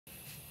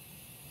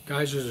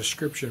Guys, there's a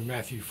scripture in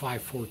Matthew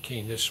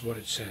 5:14. This is what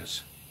it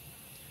says.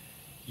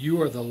 You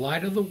are the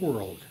light of the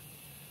world.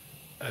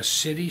 A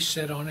city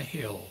set on a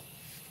hill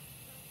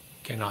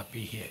cannot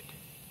be hid.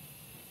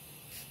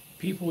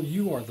 People,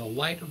 you are the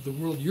light of the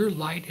world. Your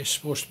light is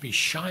supposed to be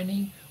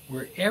shining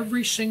where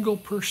every single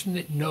person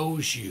that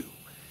knows you,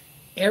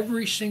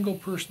 every single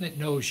person that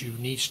knows you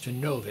needs to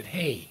know that,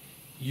 hey,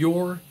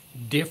 you're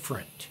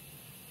different.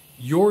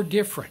 You're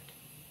different.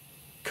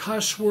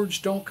 Cuss words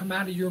don't come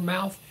out of your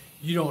mouth.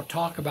 You don't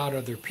talk about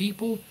other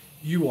people.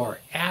 You are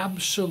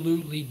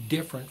absolutely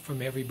different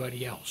from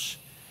everybody else.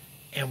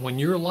 And when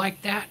you're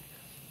like that,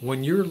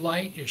 when your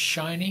light is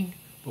shining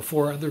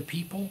before other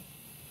people,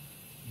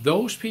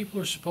 those people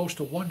are supposed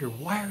to wonder,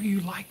 why are you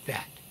like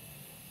that?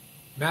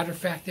 Matter of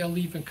fact, they'll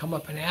even come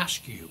up and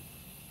ask you,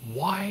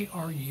 why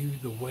are you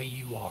the way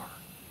you are?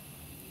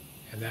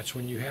 And that's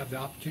when you have the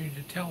opportunity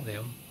to tell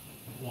them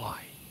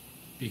why.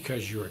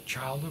 Because you're a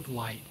child of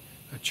light,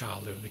 a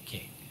child of the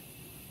King.